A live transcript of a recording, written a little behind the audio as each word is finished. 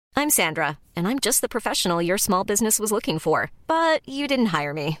I'm Sandra, and I'm just the professional your small business was looking for. But you didn't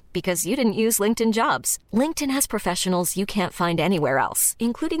hire me because you didn't use LinkedIn Jobs. LinkedIn has professionals you can't find anywhere else,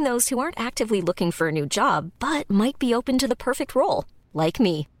 including those who aren't actively looking for a new job, but might be open to the perfect role, like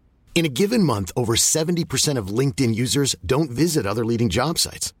me. In a given month, over 70% of LinkedIn users don't visit other leading job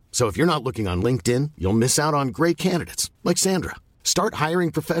sites. So if you're not looking on LinkedIn, you'll miss out on great candidates like Sandra. Start hiring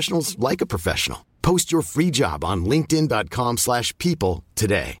professionals like a professional. Post your free job on linkedin.com/people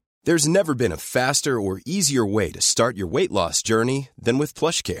today. There's never been a faster or easier way to start your weight loss journey than with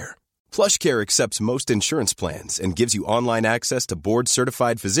PlushCare. PlushCare accepts most insurance plans and gives you online access to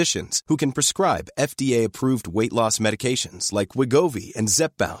board-certified physicians who can prescribe FDA-approved weight loss medications like Wegovy and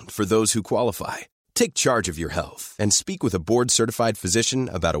Zepbound for those who qualify. Take charge of your health and speak with a board-certified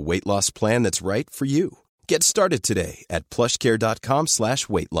physician about a weight loss plan that's right for you. Get started today at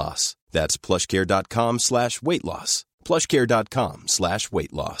plushcare.com/weight loss. That's plushcare.com/weight loss.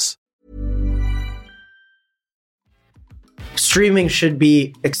 plushcare.com/weight loss. Streaming should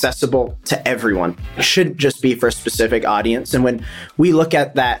be accessible to everyone. It shouldn't just be for a specific audience. And when we look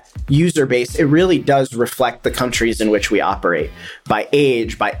at that user base, it really does reflect the countries in which we operate by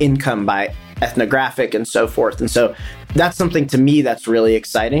age, by income, by ethnographic, and so forth. And so that's something to me that's really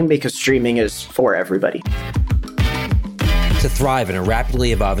exciting because streaming is for everybody. To thrive in a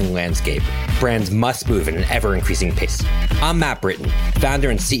rapidly evolving landscape, brands must move at an ever-increasing pace. I'm Matt Britton, founder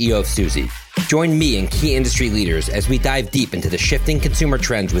and CEO of Suzy. Join me and key industry leaders as we dive deep into the shifting consumer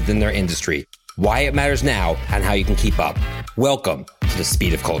trends within their industry, why it matters now, and how you can keep up. Welcome to the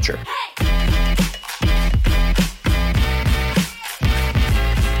Speed of Culture.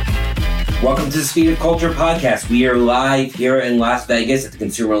 Welcome to the Speed of Culture podcast. We are live here in Las Vegas at the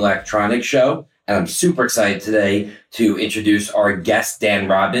Consumer Electronics Show. And I'm super excited today to introduce our guest, Dan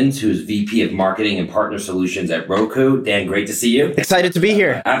Robbins, who's VP of Marketing and Partner Solutions at Roku. Dan, great to see you. Excited to be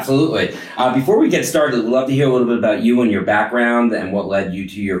here. Absolutely. Before we get started, I'd love to hear a little bit about you and your background and what led you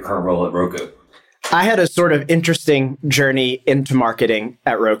to your current role at Roku. I had a sort of interesting journey into marketing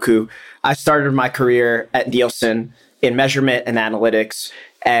at Roku. I started my career at Nielsen in measurement and analytics,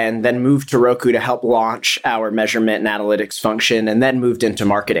 and then moved to Roku to help launch our measurement and analytics function, and then moved into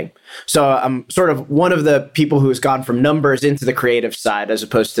marketing. So I'm sort of one of the people who has gone from numbers into the creative side as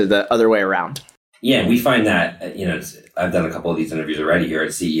opposed to the other way around. Yeah, we find that, I've done a couple of these interviews already here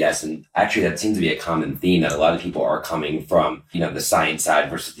at CES, and actually that seems to be a common theme that a lot of people are coming from, the science side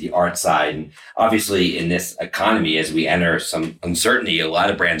versus the art side. And obviously in this economy, as we enter some uncertainty, a lot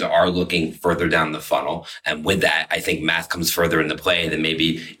of brands are looking further down the funnel. And with that, I think math comes further into play than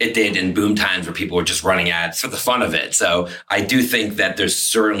maybe it did in boom times where people were just running ads for the fun of it. So I do think that there's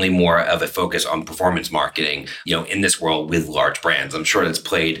certainly more of a focus on performance marketing, in this world with large brands. I'm sure that's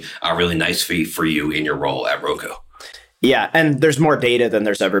played really nicely for you in your role at Roku. Yeah, and there's more data than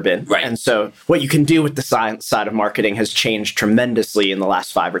there's ever been. Right. And so what you can do with the science side of marketing has changed tremendously in the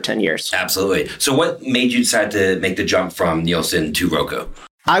last 5 or 10 years. Absolutely. So what made you decide to make the jump from Nielsen to Roku?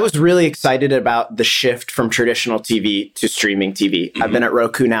 I was really excited about the shift from traditional TV to streaming TV. Mm-hmm. I've been at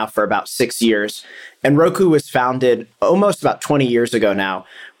Roku now for about 6 years. And Roku was founded almost about 20 years ago now,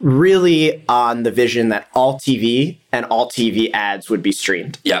 really on the vision that all TV and all TV ads would be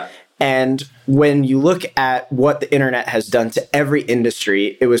streamed. Yeah. And when you look at what the internet has done to every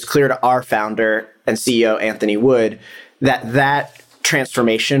industry, it was clear to our founder and CEO, Anthony Wood, that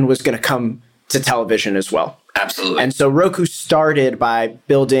transformation was going to come to television as well. Absolutely. And so Roku started by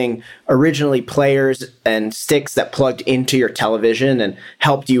building originally players and sticks that plugged into your television and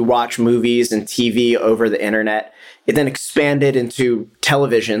helped you watch movies and TV over the internet. It then expanded into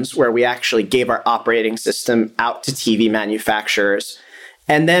televisions, where we actually gave our operating system out to TV manufacturers.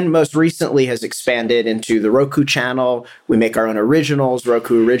 And then most recently has expanded into the Roku channel. We make our own originals,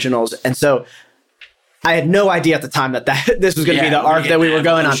 Roku originals. And so I had no idea at the time that this was going to be the arc that we were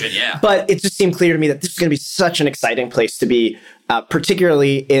going on. Yeah. But it just seemed clear to me that this was going to be such an exciting place to be,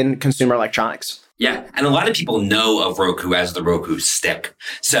 particularly in consumer electronics. Yeah. And a lot of people know of Roku as the Roku stick.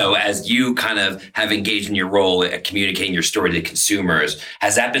 So as you kind of have engaged in your role at communicating your story to consumers,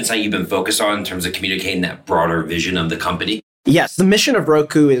 has that been something you've been focused on in terms of communicating that broader vision of the company? Yes, the mission of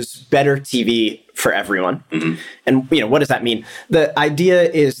Roku is better TV for everyone. Mm-hmm. And what does that mean? The idea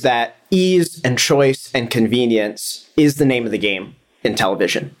is that ease and choice and convenience is the name of the game in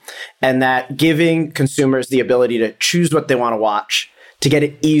television. And that giving consumers the ability to choose what they want to watch, to get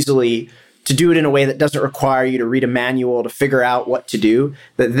it easily, to do it in a way that doesn't require you to read a manual to figure out what to do,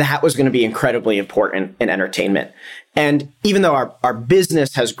 that was going to be incredibly important in entertainment. And even though our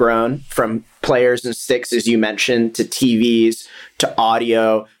business has grown from players and sticks, as you mentioned, to TVs, to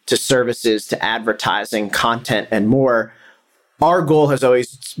audio, to services, to advertising, content, and more, our goal has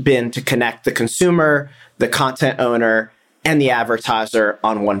always been to connect the consumer, the content owner, and the advertiser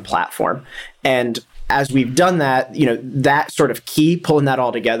on one platform. And as we've done that, that sort of key, pulling that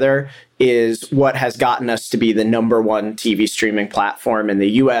all together, is what has gotten us to be the number one TV streaming platform in the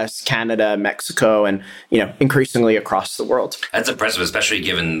US, Canada, Mexico, and increasingly across the world. That's impressive, especially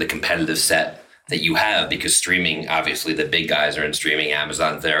given the competitive set that you have, because streaming, obviously the big guys are in streaming.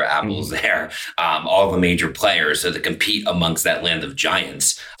 Amazon's there, Apple's there, all the major players. So to compete amongst that land of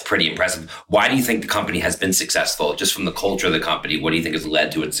giants, pretty impressive. Why do you think the company has been successful? Just from the culture of the company, what do you think has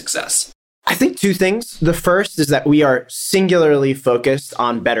led to its success? I think two things. The first is that we are singularly focused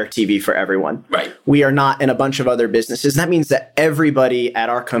on better TV for everyone. Right. We are not in a bunch of other businesses. That means that everybody at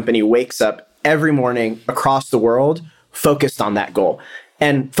our company wakes up every morning across the world focused on that goal.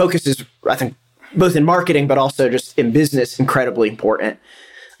 And focus is, I think, both in marketing, but also just in business, incredibly important.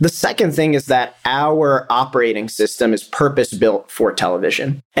 The second thing is that our operating system is purpose-built for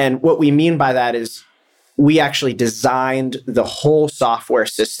television. And what we mean by that is we actually designed the whole software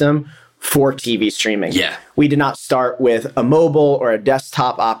system for TV streaming. Yeah. We did not start with a mobile or a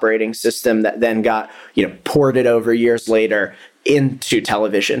desktop operating system that then got, ported over years later into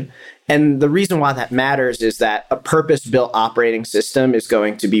television. And the reason why that matters is that a purpose-built operating system is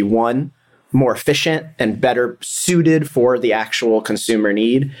going to be, one, more efficient and better suited for the actual consumer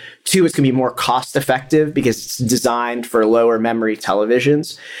need. Two, it's going to be more cost effective because it's designed for lower memory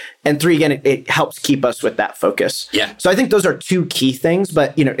televisions. And three, again, it helps keep us with that focus. Yeah. So I think those are two key things,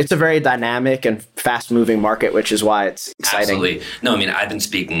 but it's a very dynamic and fast moving market, which is why it's exciting. Absolutely. No, I've been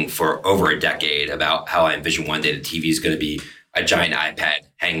speaking for over a decade about how I envision one day the TV is going to be a giant iPad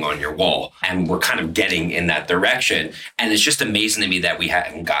hanging on your wall. And we're kind of getting in that direction. And it's just amazing to me that we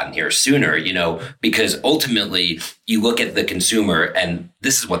haven't gotten here sooner, because ultimately you look at the consumer and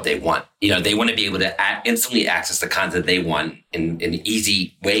this is what they want. They want to be able to instantly access the content they want in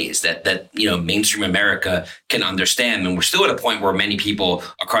easy ways that mainstream America can understand. And we're still at a point where many people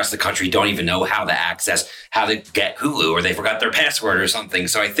across the country don't even know how to get Hulu, or they forgot their password or something.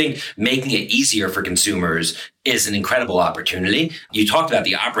 So I think making it easier for consumers is an incredible opportunity. You talked about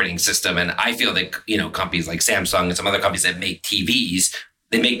the operating system, and I feel that, companies like Samsung and some other companies that make TVs,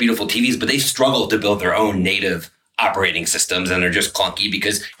 they make beautiful TVs, but they struggle to build their own native operating systems, and they're just clunky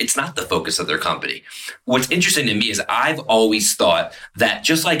because it's not the focus of their company. What's interesting to me is I've always thought that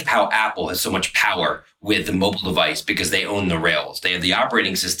just like how Apple has so much power with the mobile device because they own the rails, they have the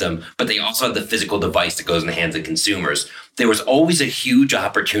operating system, but they also have the physical device that goes in the hands of consumers. There was always a huge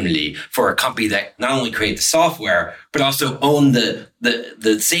opportunity for a company that not only create the software, but also own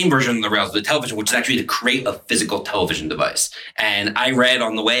the same version of the rails of the television, which is actually to create a physical television device. And I read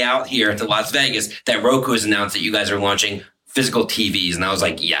on the way out here to Las Vegas that Roku has announced that you guys are launching physical TVs. And I was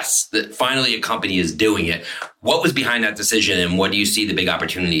like, yes, that finally a company is doing it. What was behind that decision, and what do you see the big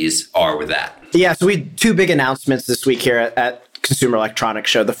opportunities are with that? Yeah, so we had two big announcements this week here at Consumer Electronics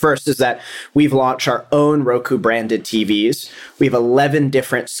Show. The first is that we've launched our own Roku branded TVs. We have 11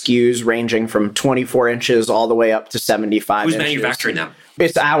 different SKUs ranging from 24 inches all the way up to 75 Who's inches. Who's manufacturing them?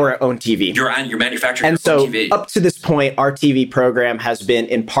 It's our own TV. You're manufacturing and your own so TV. Up to this point, our TV program has been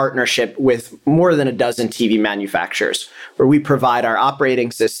in partnership with more than a dozen TV manufacturers, where we provide our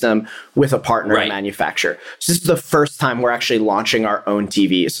operating system with a partner manufacturer. So this is the first time we're actually launching our own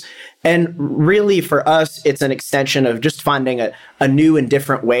TVs. And really, for us, it's an extension of just finding a new and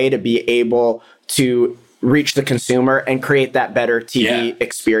different way to be able to reach the consumer and create that better TV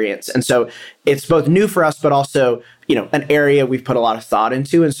experience. And so it's both new for us, but also, an area we've put a lot of thought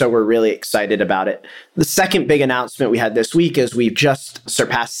into. And so we're really excited about it. The second big announcement we had this week is we've just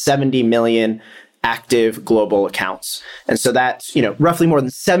surpassed 70 million active global accounts. And so that's, roughly more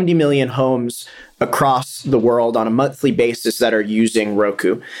than 70 million homes across the world on a monthly basis that are using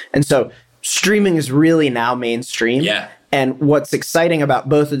Roku. And so streaming is really now mainstream. Yeah. And what's exciting about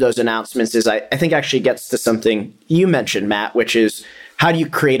both of those announcements is I think actually gets to something you mentioned, Matt, which is how do you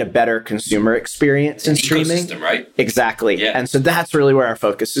create a better consumer experience in streaming? Ecosystem, right? Exactly. Yeah. And so that's really where our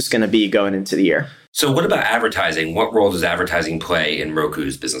focus is going to be going into the year. So what about advertising? What role does advertising play in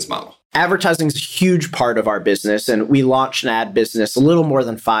Roku's business model? Advertising is a huge part of our business, and we launched an ad business a little more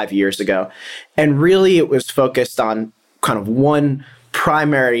than 5 years ago. And really, it was focused on kind of one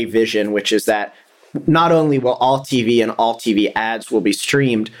primary vision, which is that not only will all TV and all TV ads will be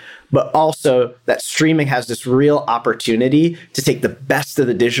streamed, but also that streaming has this real opportunity to take the best of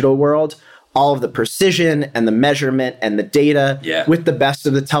the digital world, all of the precision and the measurement and the data with the best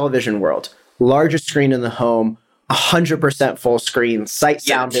of the television world. Largest screen in the home, 100% full screen, sight,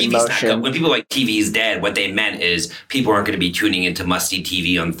 sound, and motion. When people are like TV is dead, what they meant is people aren't going to be tuning into must-see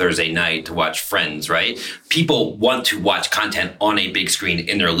TV on Thursday night to watch Friends, right? People want to watch content on a big screen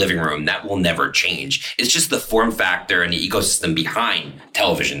in their living room. That will never change. It's just the form factor and the ecosystem behind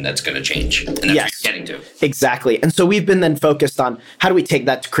television that's going to change. And that's what you're getting to. Exactly. And so we've been then focused on how do we take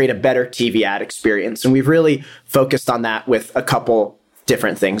that to create a better TV ad experience? And we've really focused on that with a couple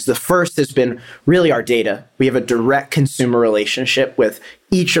different things. The first has been really our data. We have a direct consumer relationship with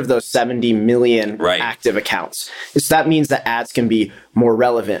each of those 70 million active accounts. So that means that ads can be more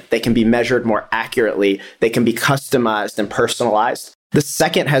relevant. They can be measured more accurately. They can be customized and personalized. The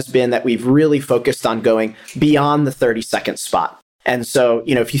second has been that we've really focused on going beyond the 30-second spot. And so,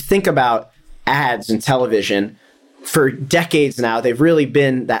 if you think about ads in television, for decades now, they've really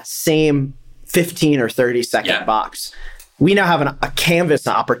been that same 15 or 30-second box. We now have a canvas,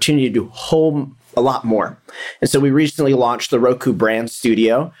 an opportunity to do a lot more. And so we recently launched the Roku Brand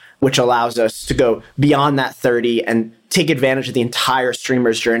Studio, which allows us to go beyond that 30 and take advantage of the entire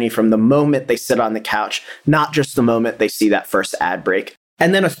streamer's journey from the moment they sit on the couch, not just the moment they see that first ad break.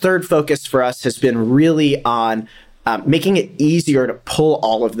 And then a third focus for us has been really on making it easier to pull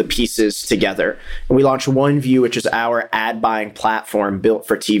all of the pieces together. And we launched OneView, which is our ad buying platform built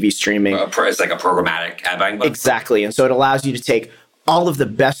for TV streaming. It's like a programmatic ad buying platform? Exactly. And so it allows you to take all of the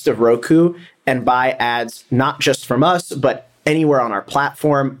best of Roku and buy ads, not just from us, but anywhere on our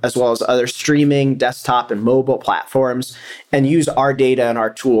platform, as well as other streaming, desktop, and mobile platforms, and use our data and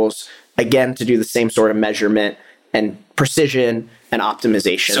our tools, again, to do the same sort of measurement and precision and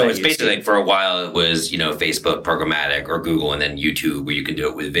optimization. So it's basically like for a while it was, Facebook programmatic or Google and then YouTube where you can do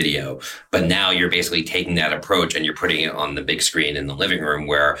it with video. But now you're basically taking that approach and you're putting it on the big screen in the living room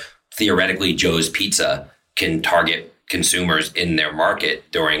where theoretically Joe's Pizza can target consumers in their market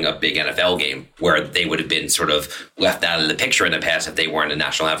during a big NFL game where they would have been sort of left out of the picture in the past if they weren't a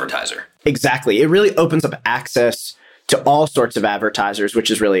national advertiser. Exactly. It really opens up access to all sorts of advertisers,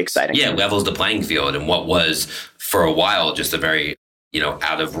 which is really exciting. Yeah, levels the playing field and what was for a while just a very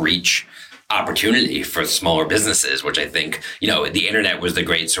out of reach opportunity for smaller businesses, which I think, the internet was the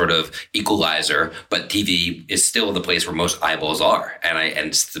great sort of equalizer, but TV is still the place where most eyeballs are. And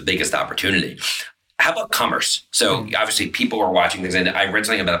it's the biggest opportunity. How about commerce? So obviously people are watching things, and I read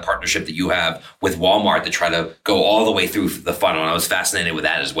something about a partnership that you have with Walmart to try to go all the way through the funnel. And I was fascinated with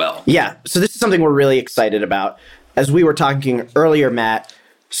that as well. Yeah. So this is something we're really excited about. As we were talking earlier, Matt,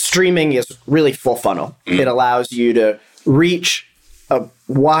 streaming is really full funnel. It allows you to reach a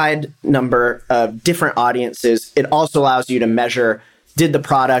wide number of different audiences. It also allows you to measure, did the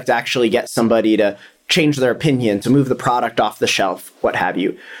product actually get somebody to change their opinion, to move the product off the shelf, what have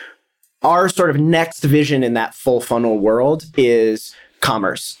you. Our sort of next vision in that full funnel world is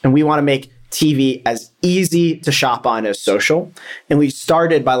commerce. And we want to make TV as easy to shop on as social. And we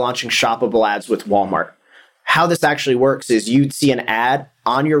started by launching shoppable ads with Walmart. How this actually works is you'd see an ad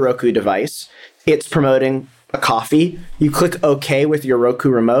on your Roku device. It's promoting a coffee. You click OK with your Roku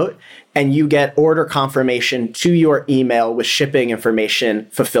remote, and you get order confirmation to your email with shipping information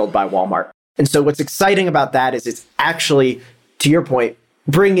fulfilled by Walmart. And so what's exciting about that is it's actually, to your point,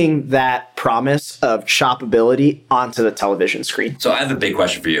 bringing that promise of shoppability onto the television screen. So I have a big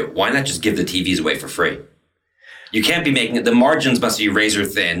question for you. Why not just give the TVs away for free? You can't be making it. The margins must be razor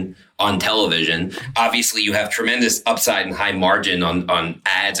thin on television. Obviously, you have tremendous upside and high margin on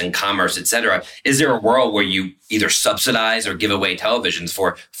ads and commerce, et cetera. Is there a world where you either subsidize or give away televisions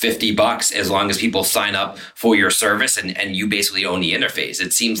for $50 as long as people sign up for your service and you basically own the interface?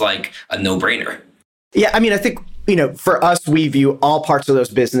 It seems like a no-brainer. Yeah, I mean, I think, for us, we view all parts of those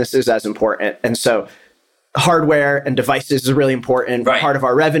businesses as important. And so hardware and devices is a really important part of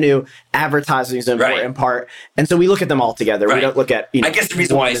our revenue. Advertising is an important part. And so we look at them all together. We don't look at, I guess the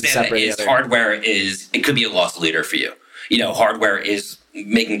reason why I say that is hardware it could be a loss leader for you. Hardware is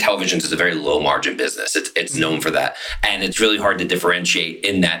making televisions is a very low margin business. It's known for that. And it's really hard to differentiate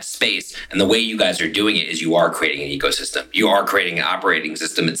in that space. And the way you guys are doing it is you are creating an ecosystem. You are creating an operating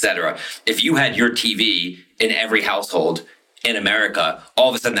system, et cetera. If you had your TV in every household in America, all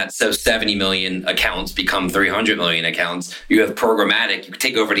of a sudden those 70 million accounts become 300 million accounts. You have programmatic, you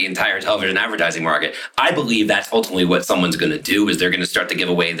take over the entire television advertising market. I believe that's ultimately what someone's going to do is they're going to start to give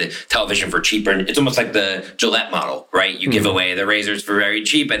away the television for cheaper. And it's almost like the Gillette model, right? You give away the razors for very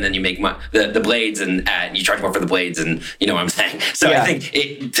cheap and then you make the blades and you charge more for the blades and you know what I'm saying? So I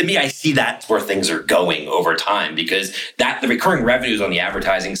think to me, I see that's where things are going over time because the recurring revenue is on the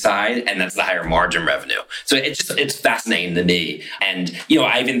advertising side and that's the higher margin revenue. So it's fascinating to me. And,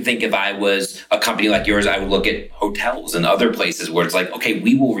 I even think if I was a company like yours, I would look at hotels and other places where it's like, okay,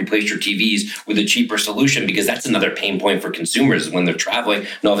 we will replace your TVs with a cheaper solution, because that's another pain point for consumers when they're traveling.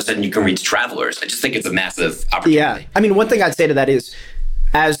 And all of a sudden you can reach travelers. I just think it's a massive opportunity. Yeah. I mean, one thing I'd say to that is,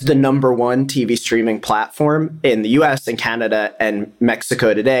 as the number one TV streaming platform in the US and Canada and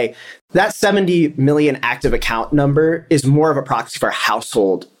Mexico today, that 70 million active account number is more of a proxy for a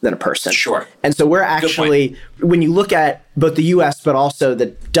household than a person. Sure. And so we're actually, when you look at both the US, but also the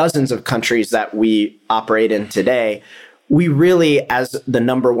dozens of countries that we operate in today, we really, as the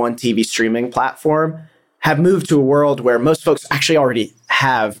number one TV streaming platform, have moved to a world where most folks actually already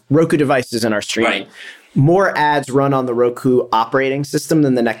have Roku devices in our streaming. Right. More ads run on the Roku operating system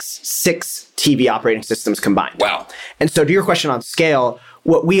than the next 6 TV operating systems combined. Wow. And so to your question on scale,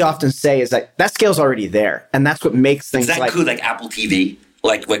 what we often say is that scale's already there. And that's what makes things like... Does that include like Apple TV?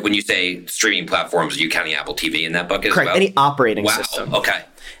 Like when you say streaming platforms, are you counting Apple TV in that bucket correct, as well? Any operating wow. system. Okay.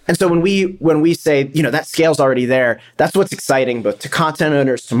 And so when we say, that scale's already there, that's what's exciting both to content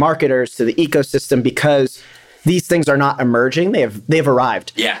owners, to marketers, to the ecosystem, because these things are not emerging. They've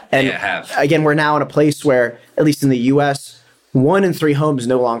arrived. Yeah, and they have. Again, we're now in a place where, at least in the US, 1 in 3 homes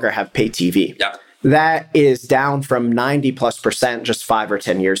no longer have pay TV. Yeah. That is down from 90+% just 5 or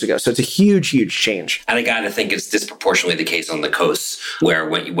 10 years ago. So it's a huge, huge change. And I got to think it's disproportionately the case on the coasts, where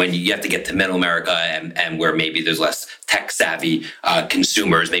when you have to get to middle America and where maybe there's less tech savvy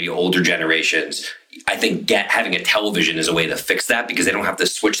consumers, maybe older generations. I think having a television is a way to fix that, because they don't have to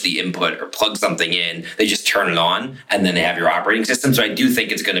switch the input or plug something in. They just turn it on and then they have your operating system. So I do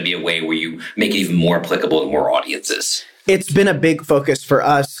think it's going to be a way where you make it even more applicable to more audiences. It's been a big focus for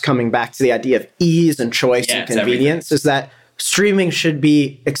us, coming back to the idea of ease and choice and convenience, is that streaming should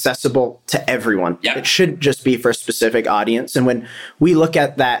be accessible to everyone. Yep. It shouldn't just be for a specific audience. And when we look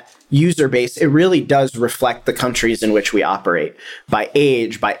at that user base, it really does reflect the countries in which we operate by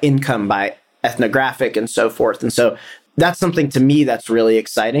age, by income, by ethnographic, and so forth. And so that's something to me that's really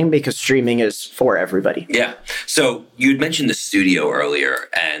exciting, because streaming is for everybody. Yeah. So you'd mentioned the studio earlier,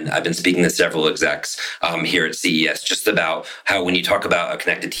 and I've been speaking to several execs here at CES just about how when you talk about a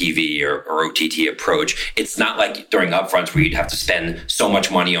connected TV or OTT approach, it's not like during upfronts where you'd have to spend so much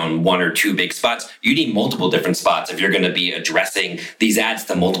money on 1 or 2 big spots. You need multiple different spots if you're going to be addressing these ads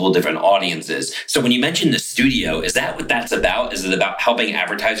to multiple different audiences. So when you mentioned the studio, is that what that's about? Is it about helping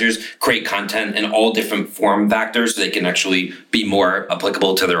advertisers create content in all different form factors so they can actually be more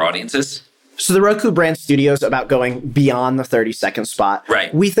applicable to their audiences? So the Roku brand studio is about going beyond the 30-second spot.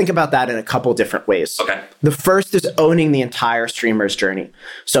 Right. We think about that in a couple different ways. Okay. The first is owning the entire streamer's journey.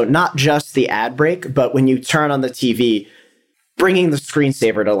 So not just the ad break, but when you turn on the TV, bringing the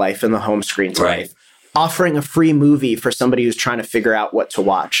screensaver to life and the home screen to life. Offering a free movie for somebody who's trying to figure out what to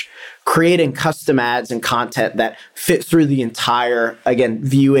watch. Creating custom ads and content that fit through the entire, again,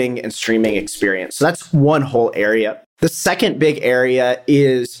 viewing and streaming experience. So that's one whole area. The second big area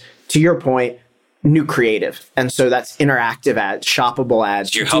is, to your point, new creative. And so that's interactive ads, shoppable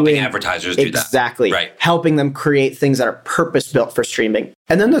ads. So you're helping advertisers do that. Exactly. Right. Helping them create things that are purpose-built for streaming.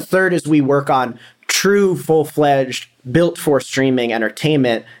 And then the third is we work on true, full-fledged, built-for streaming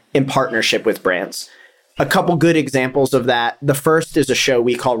entertainment in partnership with brands. A couple good examples of that. The first is a show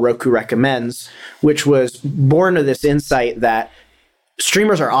we call Roku Recommends, which was born of this insight that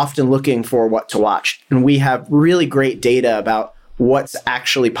streamers are often looking for what to watch. And we have really great data about what's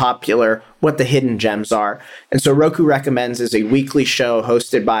actually popular, what the hidden gems are. And so Roku Recommends is a weekly show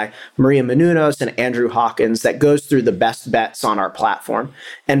hosted by Maria Menounos and Andrew Hawkins that goes through the best bets on our platform.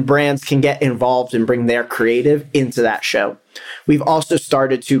 And brands can get involved and bring their creative into that show. We've also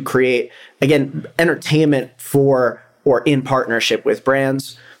started to create, again, entertainment for or in partnership with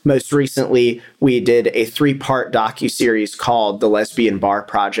brands. Most recently, we did a 3-part docuseries called The Lesbian Bar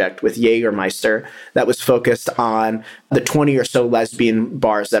Project with Jägermeister that was focused on the 20 or so lesbian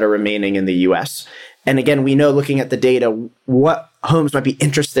bars that are remaining in the US. And again, we know, looking at the data, what homes might be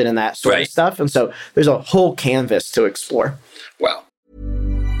interested in that sort of stuff. And so there's a whole canvas to explore. Wow.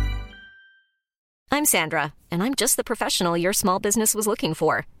 I'm Sandra, and I'm just the professional your small business was looking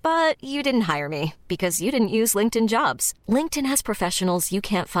for. But you didn't hire me because you didn't use LinkedIn Jobs. LinkedIn has professionals you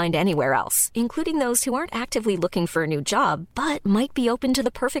can't find anywhere else, including those who aren't actively looking for a new job, but might be open to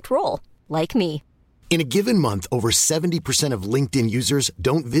the perfect role, like me. In a given month, over 70% of LinkedIn users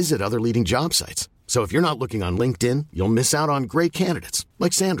don't visit other leading job sites. So if you're not looking on LinkedIn, you'll miss out on great candidates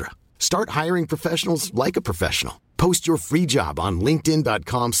like Sandra. Start hiring professionals like a professional. Post your free job on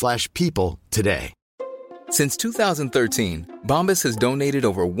linkedin.com/people today. Since 2013, Bombas has donated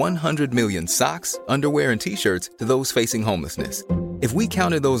over 100 million socks, underwear, and T-shirts to those facing homelessness. If we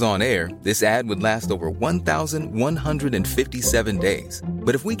counted those on air, this ad would last over 1,157 days.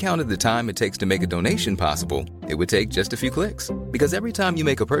 But if we counted the time it takes to make a donation possible, it would take just a few clicks. Because every time you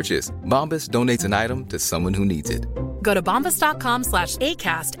make a purchase, Bombas donates an item to someone who needs it. Go to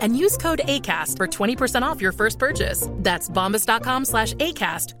bombas.com/ACAST and use code ACAST for 20% off your first purchase. That's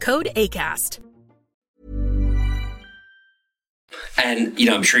bombas.com/ACAST, code ACAST. And,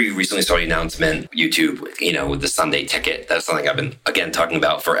 I'm sure you recently saw the announcement, YouTube, with the Sunday ticket. That's something I've been, again, talking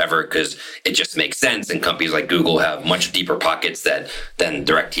about forever because it just makes sense. And companies like Google have much deeper pockets than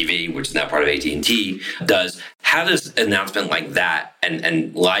DirecTV, which is now part of AT&T, does. How does an announcement like that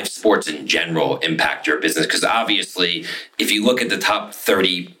and live sports in general impact your business? Because obviously, if you look at the top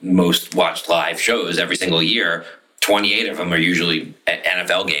 30 most watched live shows every single year, 28 of them are usually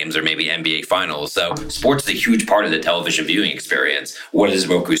NFL games or maybe NBA finals. So sports is a huge part of the television viewing experience. What is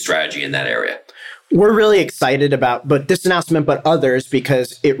Roku's strategy in that area? We're really excited about but this announcement, but others,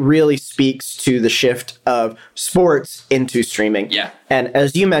 because it really speaks to the shift of sports into streaming. Yeah. And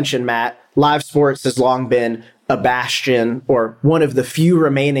as you mentioned, Matt, live sports has long been a bastion or one of the few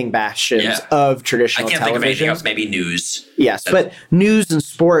remaining bastions of traditional television. I can't think of anything else, maybe news. Yes, but news and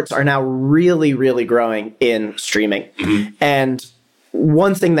sports are now really, really growing in streaming. Mm-hmm. And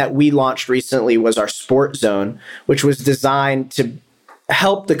one thing that we launched recently was our Sport Zone, which was designed to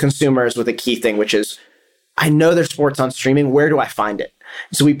help the consumers with a key thing, which is, I know there's sports on streaming. Where do I find it?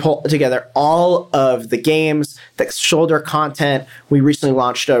 So we pull together all of the games, the shoulder content. We recently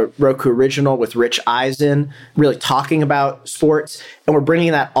launched a Roku original with Rich Eisen, really talking about sports. And we're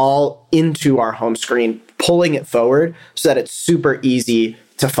bringing that all into our home screen, pulling it forward so that it's super easy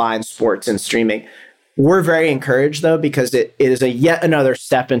to find sports in streaming. We're very encouraged, though, because it is a yet another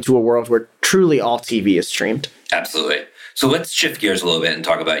step into a world where truly all TV is streamed. Absolutely. So let's shift gears a little bit and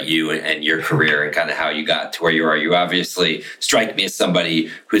talk about you and your career and kind of how you got to where you are. You obviously strike me as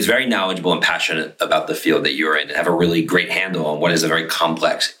somebody who's very knowledgeable and passionate about the field that you're in and have a really great handle on what is a very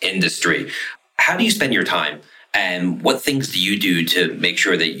complex industry. How do you spend your time? And what things do you do to make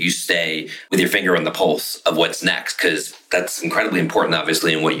sure that you stay with your finger on the pulse of what's next? Because that's incredibly important,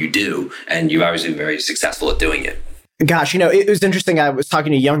 obviously, in what you do. And you've obviously been very successful at doing it. Gosh, it was interesting. I was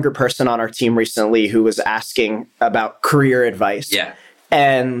talking to a younger person on our team recently who was asking about career advice. Yeah.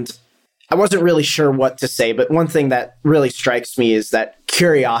 And I wasn't really sure what to say. But one thing that really strikes me is that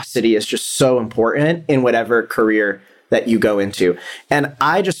curiosity is just so important in whatever career that you go into. And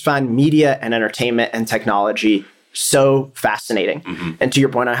I just find media and entertainment and technology so fascinating. Mm-hmm. And to your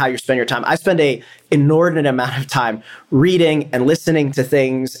point on how you spend your time, I spend an inordinate amount of time reading and listening to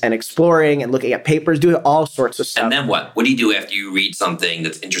things and exploring and looking at papers, doing all sorts of stuff. And then what? What do you do after you read something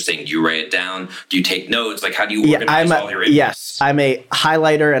that's interesting? Do you write it down? Do you take notes? Like, how do you organize all your inputs? Yes, I'm a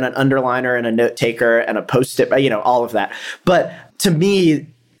highlighter and an underliner and a note taker and a post-it, all of that. But to me,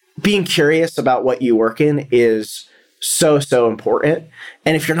 being curious about what you work in is so, so important.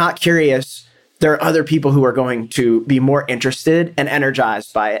 And if you're not curious, there are other people who are going to be more interested and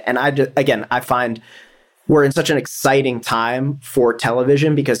energized by it. And I find we're in such an exciting time for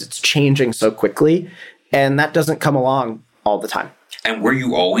television because it's changing so quickly. And that doesn't come along all the time. And were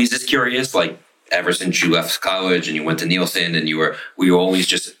you always this curious? Like ever since you left college and you went to Nielsen and were you always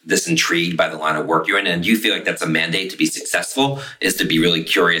just this intrigued by the line of work you're in? And do you feel like that's a mandate to be successful, is to be really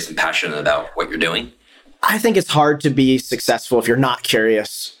curious and passionate about what you're doing? I think it's hard to be successful if you're not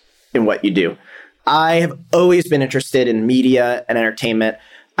curious in what you do. I have always been interested in media and entertainment.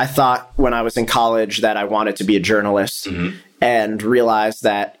 I thought when I was in college that I wanted to be a journalist, mm-hmm. and realized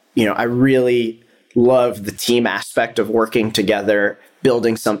that, I really love the team aspect of working together,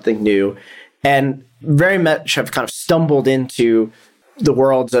 building something new, and very much have kind of stumbled into the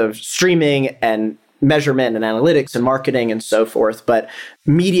worlds of streaming and measurement and analytics and marketing and so forth. But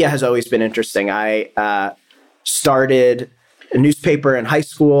media has always been interesting. I started a newspaper in high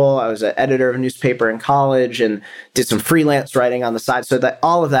school. I was an editor of a newspaper in college and did some freelance writing on the side. So that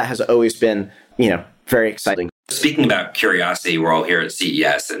all of that has always been, very exciting. Speaking about curiosity, we're all here at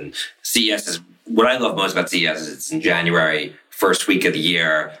CES, and CES is what I love most about CES is it's in January, first week of the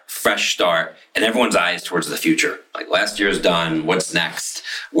year, fresh start, and everyone's eyes towards the future. Like last year's done, what's next?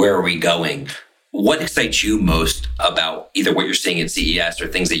 Where are we going? What excites you most about either what you're seeing at CES or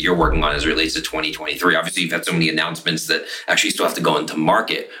things that you're working on as it relates to 2023? Obviously, you've had so many announcements that actually still have to go into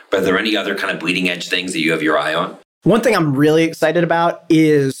market. But are there any other kind of bleeding edge things that you have your eye on? One thing I'm really excited about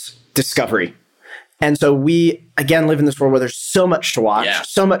is discovery. And so we, again, live in this world where there's so much to watch,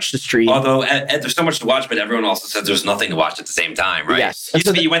 so much to stream. Although there's so much to watch, but everyone also says there's nothing to watch at the same time, right? Yes.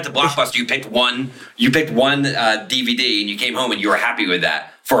 You went to Blockbuster, you picked one DVD and you came home and you were happy with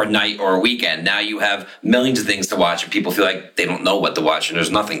that. for a night or a weekend. Now you have millions of things to watch and people feel like they don't know what to watch and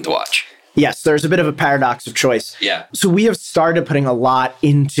there's nothing to watch. Yes, there's a bit of a paradox of choice. Yeah. So we have started putting a lot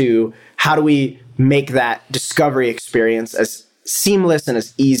into how do we make that discovery experience as seamless and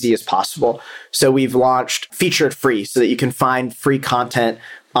as easy as possible. So we've launched Featured Free so that you can find free content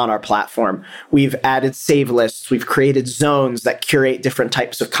on our platform. We've added save lists. We've created zones that curate different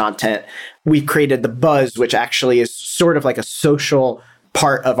types of content. We've created the Buzz, which actually is sort of like a social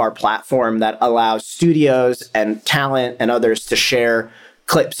part of our platform that allows studios and talent and others to share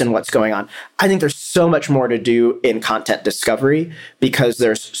clips and what's going on. I think there's so much more to do in content discovery because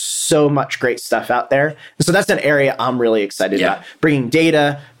there's so much great stuff out there. And so that's an area I'm really excited about. Bringing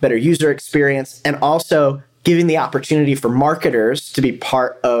data, better user experience, and also giving the opportunity for marketers to be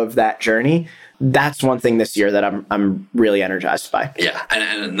part of that journey. That's one thing this year that I'm really energized by. Yeah.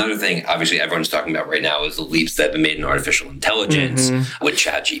 And another thing, obviously, everyone's talking about right now is the leaps that have been made in artificial intelligence with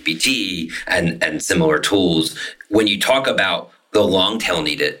ChatGPT and similar tools. When you talk about the long tail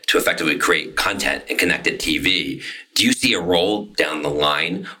needed to effectively create content and connected TV, do you see a role down the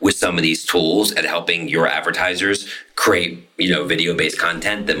line with some of these tools at helping your advertisers create, video-based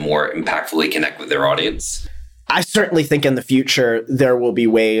content that more impactfully connect with their audience? I certainly think in the future, there will be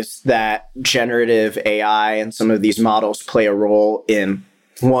ways that generative AI and some of these models play a role in,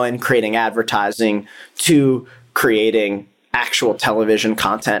 one, creating advertising, two, creating actual television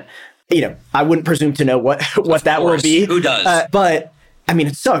content. I wouldn't presume to know what that will be. Who does? But I mean,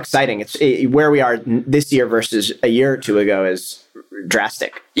 it's so exciting. Where we are this year versus a year or two ago is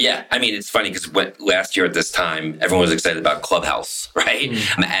drastic. Yeah. I mean, it's funny because last year at this time, everyone was excited about Clubhouse, right?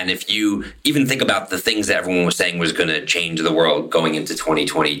 And if you even think about the things that everyone was saying was going to change the world going into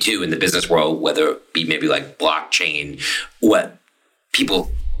 2022 in the business world, whether it be maybe like blockchain, what people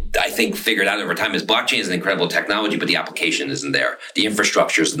I think figured out over time is blockchain is an incredible technology, but the application isn't there. The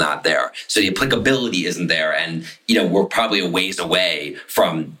infrastructure is not there. So the applicability isn't there. And, we're probably a ways away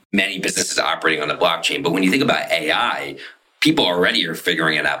from many businesses operating on the blockchain. But when you think about AI, people already are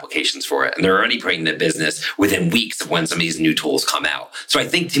figuring out applications for it. And they're already putting the business within weeks of when some of these new tools come out. So I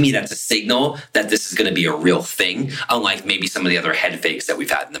think to me, that's a signal that this is going to be a real thing, unlike maybe some of the other head fakes that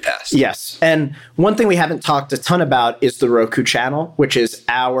we've had in the past. Yes. And one thing we haven't talked a ton about is the Roku channel, which is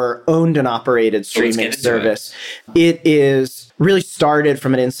our owned and operated streaming service. It is really started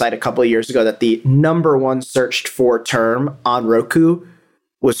from an insight a couple of years ago that the number one searched for term on Roku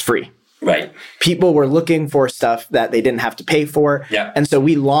was free. Right. People were looking for stuff that they didn't have to pay for. Yeah. And so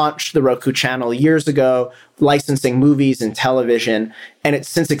we launched the Roku channel years ago, licensing movies and television, and it's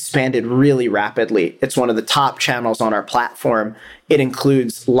since expanded really rapidly. It's one of the top channels on our platform. It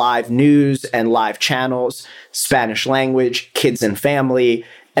includes live news and live channels, Spanish language, kids and family,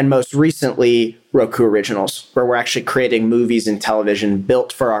 and most recently, Roku Originals, where we're actually creating movies and television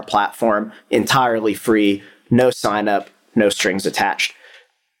built for our platform, entirely free, no sign up, no strings attached.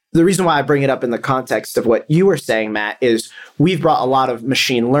 The reason why I bring it up in the context of what you were saying, Matt, is we've brought a lot of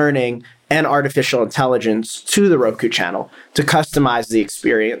machine learning and artificial intelligence to the Roku channel to customize the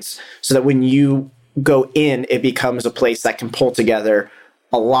experience so that when you go in, it becomes a place that can pull together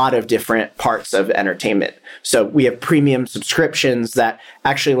a lot of different parts of entertainment. So we have premium subscriptions that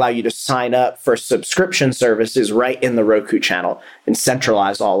actually allow you to sign up for subscription services right in the Roku channel and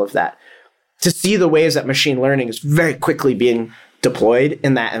centralize all of that. To see the ways that machine learning is very quickly being deployed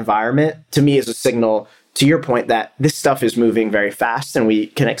in that environment, to me is a signal, to your point, that this stuff is moving very fast and we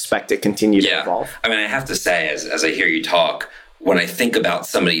can expect to continue to evolve. I mean, I have to say, as I hear you talk, when I think about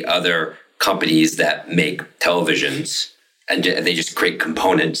some of the other companies that make televisions and they just create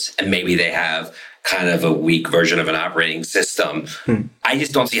components and maybe they have kind of a weak version of an operating system, I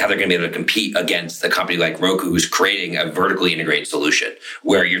just don't see how they're going to be able to compete against a company like Roku who's creating a vertically integrated solution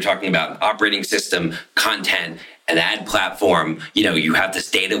where you're talking about an operating system, content, an ad platform, you have this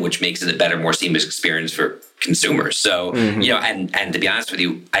data which makes it a better, more seamless experience for consumers. So, and to be honest with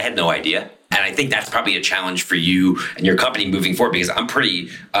you, I had no idea. And I think that's probably a challenge for you and your company moving forward because I'm pretty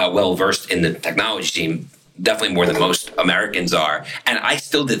well versed in the technology team, definitely more than most Americans are. And I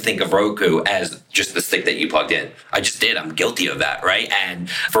still did think of Roku as just the stick that you plugged in. I just did. I'm guilty of that, right? And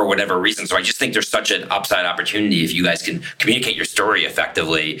for whatever reason. So I just think there's such an upside opportunity if you guys can communicate your story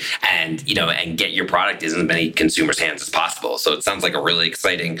effectively and, and get your product in as many consumers' hands as possible. So it sounds like a really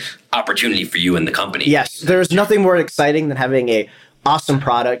exciting opportunity for you and the company. Yes, there's nothing more exciting than having a awesome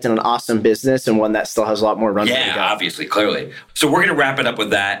product and an awesome business, and one that still has a lot more runway to go. Yeah, obviously, clearly. So we're going to wrap it up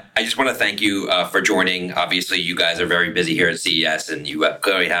with that. I just want to thank you for joining. Obviously, you guys are very busy here at CES, and you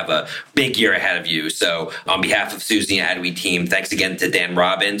clearly have a big year ahead of you. So on behalf of Susie and Adweek team, thanks again to Dan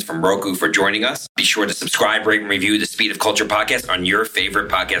Robbins from Roku for joining us. Be sure to subscribe, rate, and review the Speed of Culture podcast on your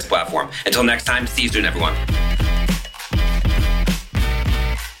favorite podcast platform. Until next time, see you soon, everyone.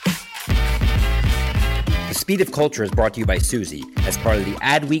 The Speed of Culture is brought to you by Susie as part of the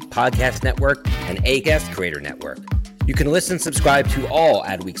Adweek Podcast Network and Acast Creator Network. You can listen and subscribe to all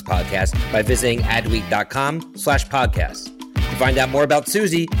Adweek's podcasts by visiting adweek.com/podcasts. To find out more about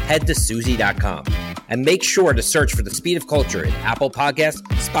Susie, head to susie.com. And make sure to search for The Speed of Culture in Apple Podcasts,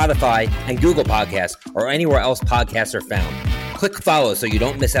 Spotify, and Google Podcasts, or anywhere else podcasts are found. Click follow so you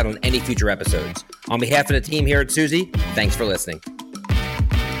don't miss out on any future episodes. On behalf of the team here at Susie, thanks for listening.